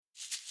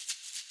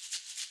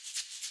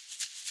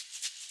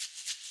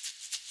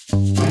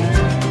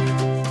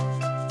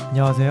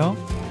안녕하세요.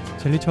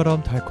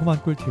 젤리처럼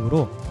달콤한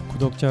꿀팁으로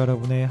구독자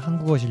여러분의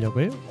한국어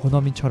실력을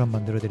원어민처럼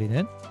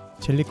만들어드리는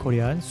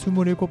젤리코리안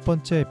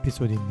 27번째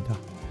에피소드입니다.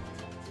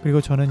 그리고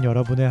저는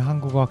여러분의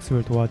한국어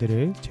학습을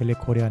도와드릴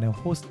젤리코리안의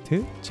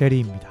호스트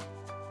제리입니다.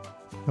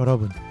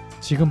 여러분,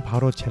 지금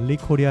바로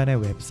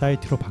젤리코리안의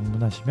웹사이트로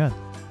방문하시면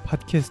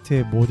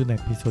팟캐스트의 모든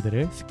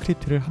에피소드를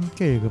스크립트를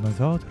함께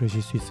읽으면서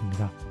들으실 수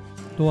있습니다.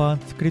 또한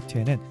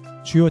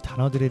스크립트에는 주요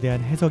단어들에 대한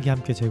해석이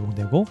함께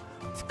제공되고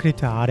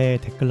스크립트 아래의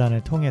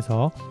댓글란을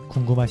통해서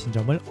궁금하신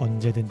점을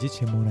언제든지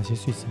질문하실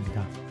수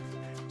있습니다.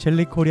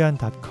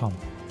 jellykorean.com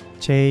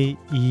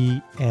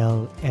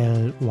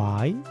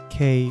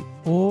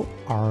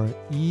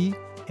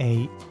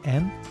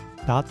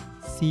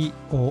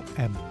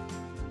jellykorean.com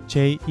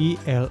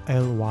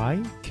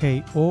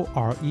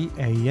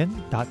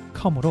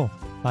jellykorean.com으로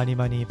많이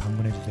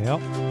방문해주세요.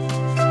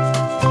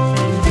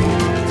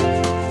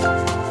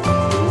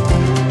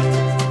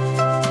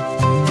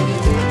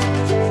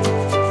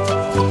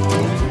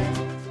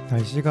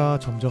 날씨가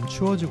점점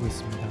추워지고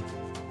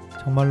있습니다.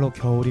 정말로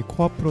겨울이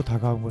코앞으로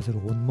다가온 것을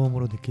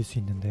온몸으로 느낄 수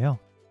있는데요.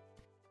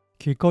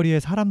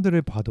 길거리에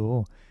사람들을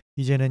봐도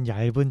이제는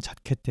얇은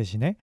자켓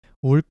대신에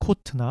울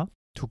코트나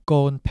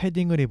두꺼운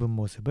패딩을 입은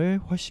모습을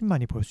훨씬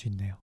많이 볼 수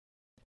있네요.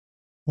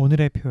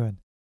 오늘의 표현,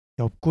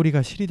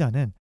 옆구리가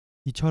시리다는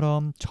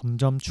이처럼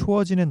점점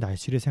추워지는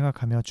날씨를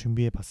생각하며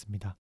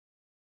준비해봤습니다.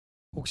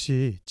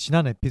 혹시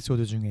지난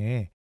에피소드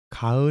중에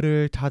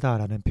가을을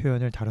타다라는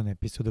표현을 다룬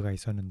에피소드가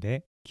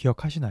있었는데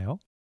기억하시나요?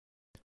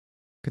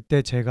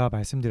 그때 제가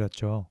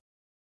말씀드렸죠.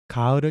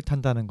 가을을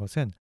탄다는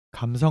것은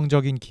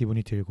감성적인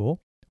기분이 들고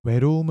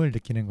외로움을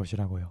느끼는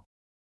것이라고요.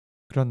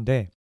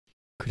 그런데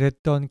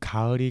그랬던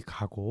가을이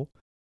가고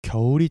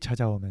겨울이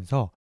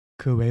찾아오면서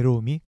그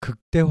외로움이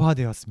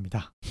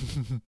극대화되었습니다.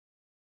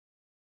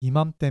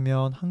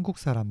 이맘때면 한국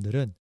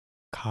사람들은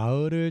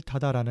가을을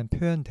타다라는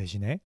표현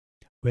대신에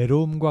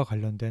외로움과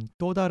관련된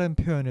또 다른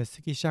표현을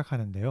쓰기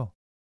시작하는데요.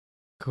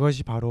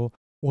 그것이 바로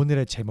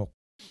오늘의 제목,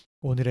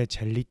 오늘의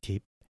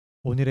젤리팁,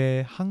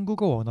 오늘의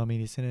한국어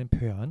원어민이 쓰는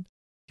표현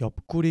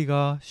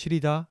옆구리가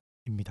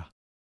시리다입니다.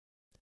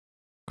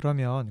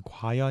 그러면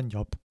과연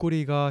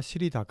옆구리가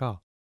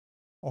시리다가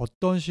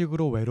어떤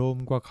식으로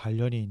외로움과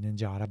관련이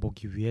있는지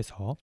알아보기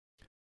위해서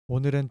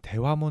오늘은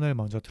대화문을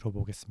먼저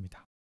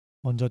들어보겠습니다.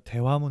 먼저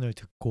대화문을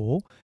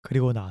듣고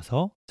그리고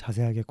나서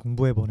자세하게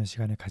공부해보는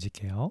시간을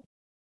가질게요.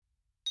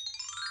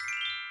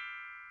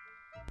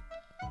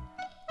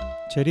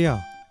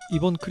 제리야,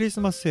 이번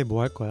크리스마스에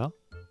뭐 할 거야?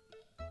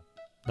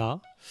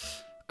 나?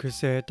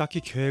 글쎄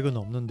딱히 계획은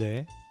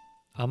없는데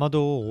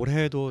아마도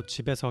올해에도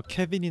집에서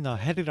케빈이나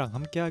해리랑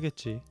함께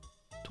하겠지.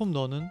 톰,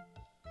 너는?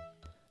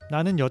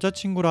 나는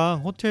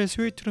여자친구랑 호텔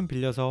스위트룸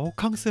빌려서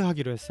호캉스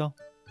하기로 했어.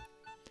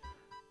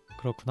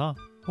 그렇구나.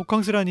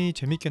 호캉스라니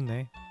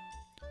재밌겠네.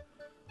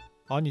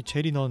 아니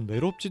제리, 넌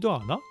외롭지도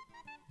않아?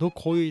 너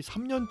거의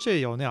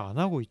 3년째 연애 안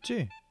하고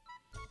있지?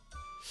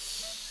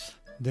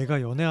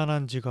 내가 연애 안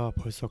한 지가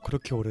벌써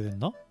그렇게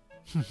오래됐나?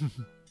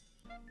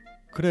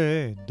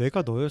 그래,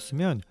 내가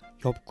너였으면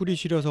옆구리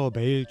시려서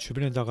매일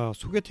주변에다가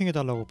소개팅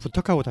해달라고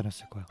부탁하고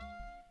다녔을 거야.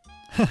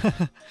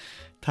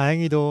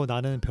 다행히도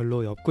나는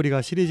별로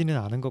옆구리가 시리지는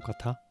않은 것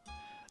같아.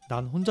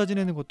 난 혼자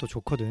지내는 것도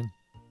좋거든.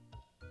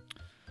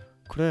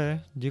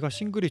 그래, 네가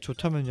싱글이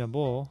좋다면야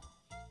뭐.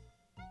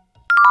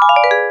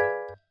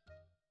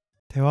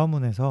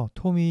 대화문에서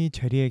톰이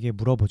제리에게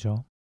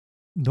물어보죠.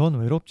 넌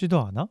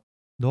외롭지도 않아?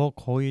 너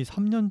거의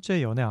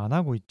 3년째 연애 안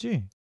하고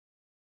있지?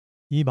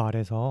 이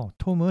말에서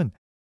톰은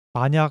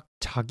만약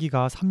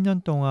자기가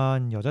 3년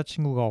동안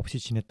여자친구가 없이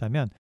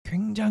지냈다면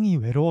굉장히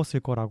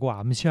외로웠을 거라고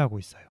암시하고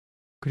있어요.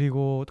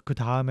 그리고 그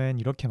다음엔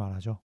이렇게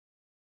말하죠.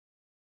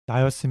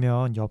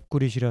 나였으면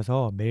옆구리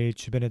시려서 매일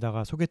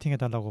주변에다가 소개팅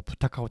해달라고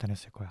부탁하고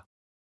다녔을 거야.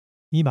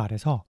 이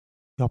말에서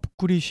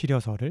옆구리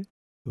시려서를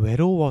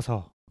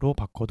외로워서로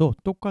바꿔도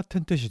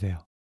똑같은 뜻이 돼요.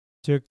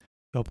 즉,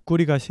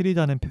 옆구리가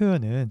시리다는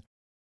표현은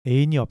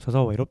애인이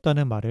없어서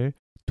외롭다는 말을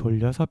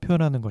돌려서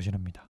표현하는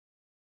것이랍니다.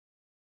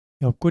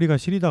 옆구리가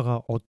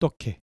시리다가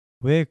어떻게,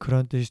 왜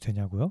그런 뜻이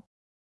되냐고요?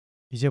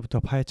 이제부터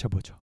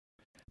파헤쳐보죠.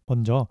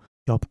 먼저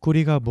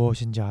옆구리가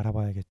무엇인지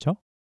알아봐야겠죠?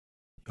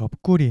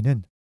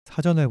 옆구리는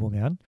사전을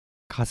보면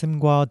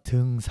가슴과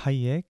등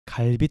사이에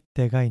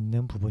갈빗대가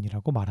있는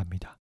부분이라고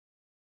말합니다.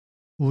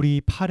 우리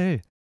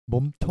팔을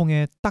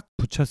몸통에 딱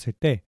붙였을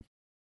때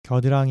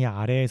겨드랑이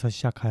아래에서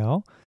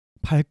시작하여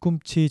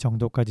팔꿈치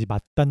정도까지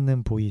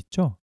맞닿는 부위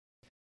있죠?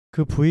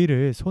 그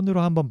부위를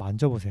손으로 한번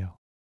만져보세요.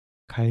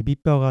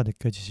 갈비뼈가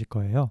느껴지실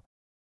거예요.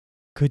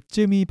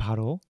 그쯤이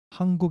바로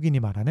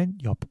한국인이 말하는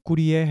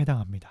옆구리에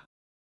해당합니다.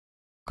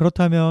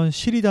 그렇다면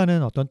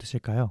시리다는 어떤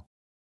뜻일까요?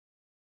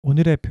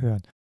 오늘의 표현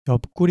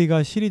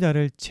옆구리가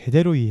시리다를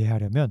제대로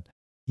이해하려면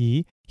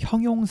이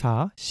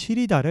형용사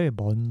시리다를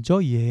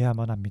먼저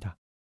이해해야만 합니다.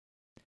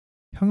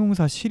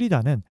 형용사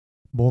시리다는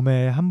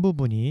몸의 한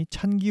부분이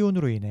찬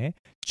기운으로 인해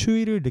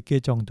추위를 느낄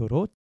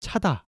정도로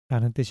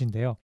차다라는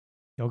뜻인데요.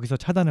 여기서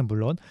차다는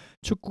물론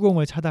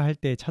축구공을 차다 할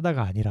때의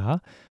차다가 아니라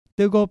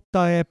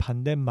뜨겁다의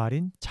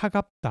반대말인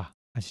차갑다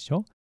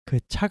아시죠? 그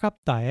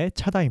차갑다의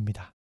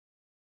차다입니다.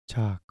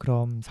 자,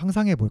 그럼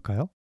상상해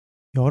볼까요?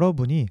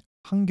 여러분이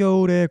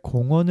한겨울에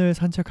공원을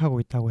산책하고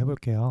있다고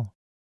해볼게요.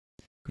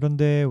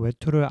 그런데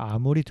외투를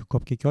아무리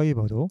두껍게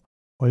껴입어도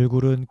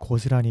얼굴은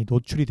고스란히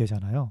노출이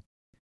되잖아요.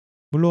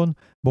 물론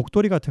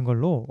목도리 같은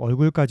걸로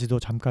얼굴까지도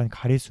잠깐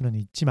가릴 수는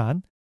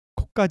있지만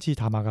코까지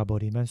다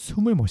막아버리면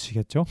숨을 못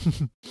쉬겠죠?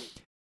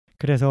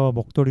 그래서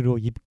목도리로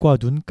입과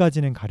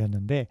눈까지는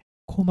가렸는데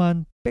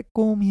코만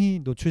빼꼼히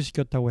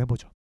노출시켰다고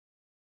해보죠.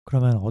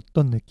 그러면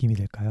어떤 느낌이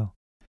될까요?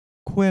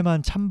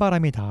 코에만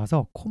찬바람이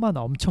닿아서 코만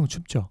엄청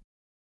춥죠.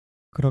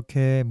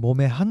 그렇게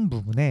몸의 한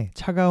부분에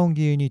차가운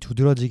기운이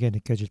두드러지게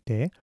느껴질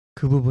때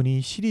그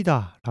부분이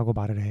시리다 라고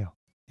말을 해요.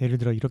 예를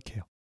들어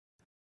이렇게요.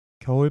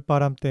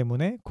 겨울바람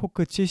때문에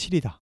코끝이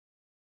시리다.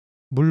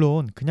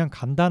 물론 그냥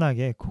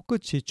간단하게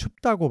코끝이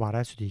춥다고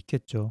말할 수도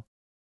있겠죠.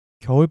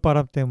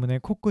 겨울바람 때문에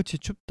코끝이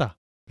춥다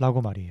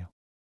라고 말이에요.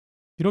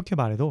 이렇게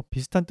말해도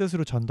비슷한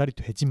뜻으로 전달이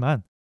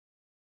되지만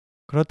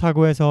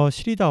그렇다고 해서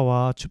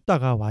시리다와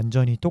춥다가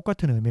완전히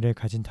똑같은 의미를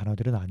가진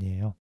단어들은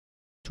아니에요.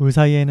 둘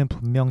사이에는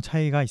분명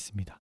차이가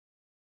있습니다.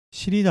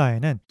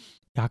 시리다에는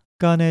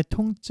약간의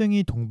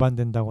통증이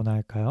동반된다고나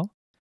할까요?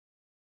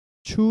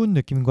 추운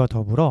느낌과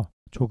더불어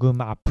조금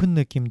아픈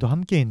느낌도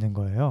함께 있는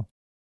거예요.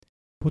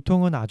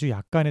 보통은 아주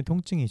약간의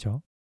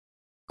통증이죠.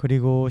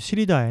 그리고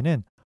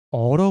시리다에는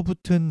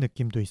얼어붙은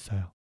느낌도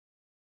있어요.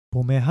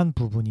 몸의 한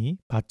부분이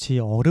마치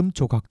얼음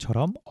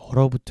조각처럼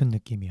얼어붙은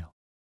느낌이요.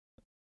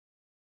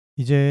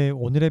 이제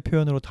오늘의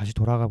표현으로 다시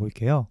돌아가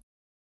볼게요.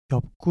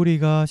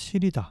 옆구리가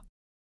시리다.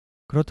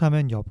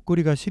 그렇다면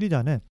옆구리가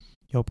시리다는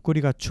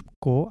옆구리가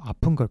춥고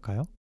아픈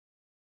걸까요?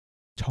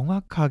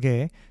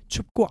 정확하게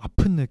춥고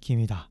아픈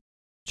느낌이다.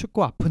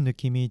 춥고 아픈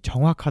느낌이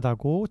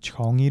정확하다고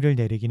정의를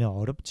내리기는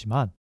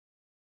어렵지만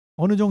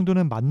어느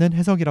정도는 맞는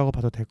해석이라고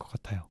봐도 될 것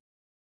같아요.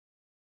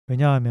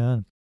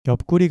 왜냐하면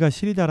옆구리가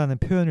시리다라는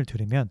표현을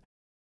들으면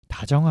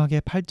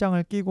다정하게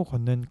팔짱을 끼고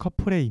걷는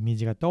커플의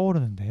이미지가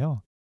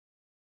떠오르는데요.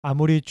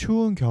 아무리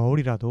추운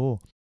겨울이라도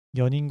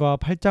연인과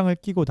팔짱을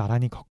끼고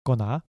나란히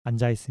걷거나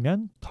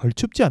앉아있으면 덜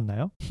춥지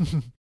않나요?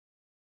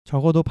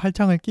 적어도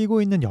팔짱을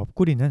끼고 있는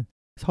옆구리는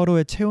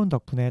서로의 체온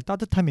덕분에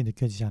따뜻함이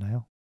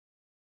느껴지잖아요.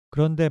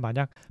 그런데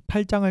만약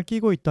팔짱을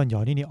끼고 있던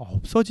연인이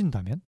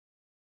없어진다면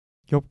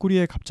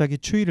옆구리에 갑자기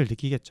추위를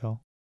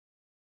느끼겠죠.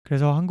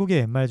 그래서 한국의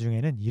옛말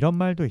중에는 이런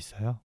말도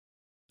있어요.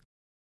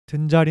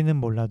 든 자리는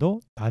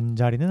몰라도 난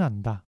자리는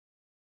안다.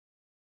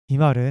 이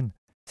말은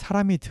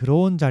사람이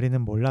들어온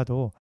자리는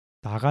몰라도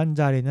나간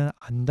자리는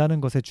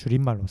안다는 것의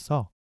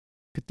줄임말로서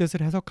그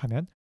뜻을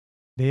해석하면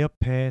내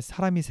옆에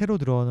사람이 새로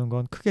들어오는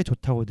건 크게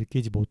좋다고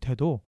느끼지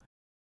못해도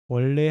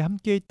원래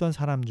함께 있던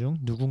사람 중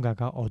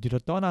누군가가 어디로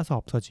떠나서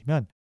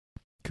없어지면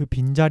그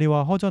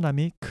빈자리와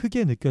허전함이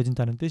크게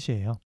느껴진다는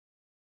뜻이에요.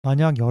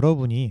 만약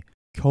여러분이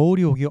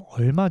겨울이 오기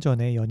얼마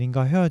전에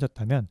연인과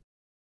헤어졌다면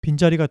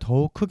빈자리가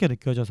더욱 크게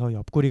느껴져서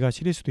옆구리가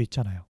시릴 수도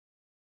있잖아요.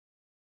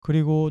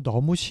 그리고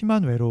너무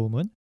심한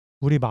외로움은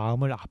우리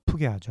마음을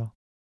아프게 하죠.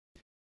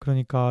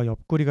 그러니까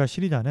옆구리가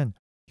시리다는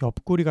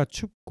옆구리가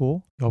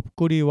춥고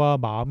옆구리와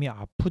마음이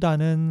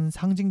아프다는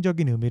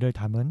상징적인 의미를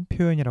담은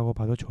표현이라고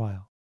봐도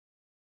좋아요.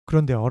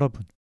 그런데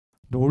여러분,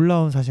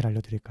 놀라운 사실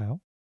알려드릴까요?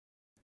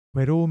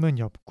 외로우면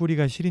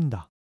옆구리가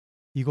시린다.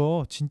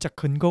 이거 진짜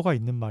근거가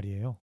있는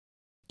말이에요.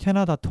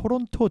 캐나다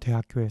토론토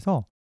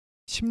대학교에서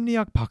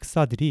심리학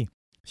박사들이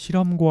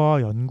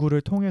실험과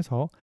연구를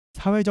통해서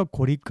사회적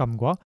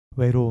고립감과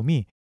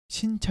외로움이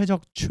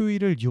신체적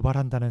추위를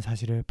유발한다는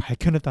사실을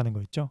밝혀냈다는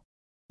거 있죠.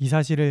 이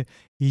사실을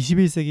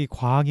 21세기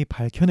과학이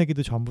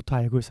밝혀내기도 전부터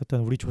알고 있었던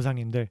우리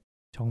조상님들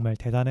정말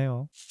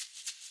대단해요.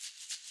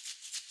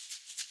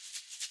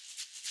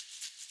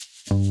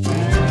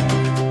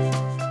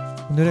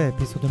 오늘의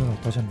에피소드는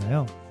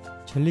어떠셨나요?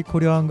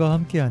 젤리코리아와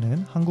함께하는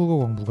한국어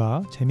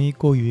공부가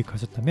재미있고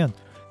유익하셨다면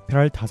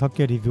별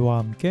 5개 리뷰와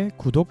함께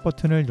구독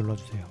버튼을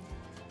눌러주세요.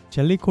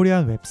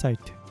 젤리코리안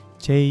웹사이트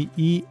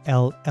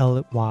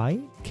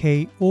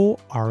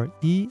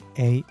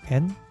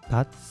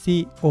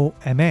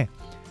JELLYKOREAN.com에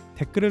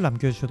댓글을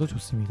남겨주셔도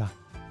좋습니다.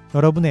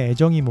 여러분의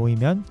애정이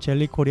모이면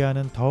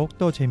젤리코리아는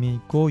더욱더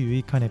재미있고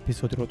유익한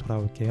에피소드로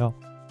돌아올게요.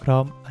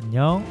 그럼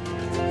안녕.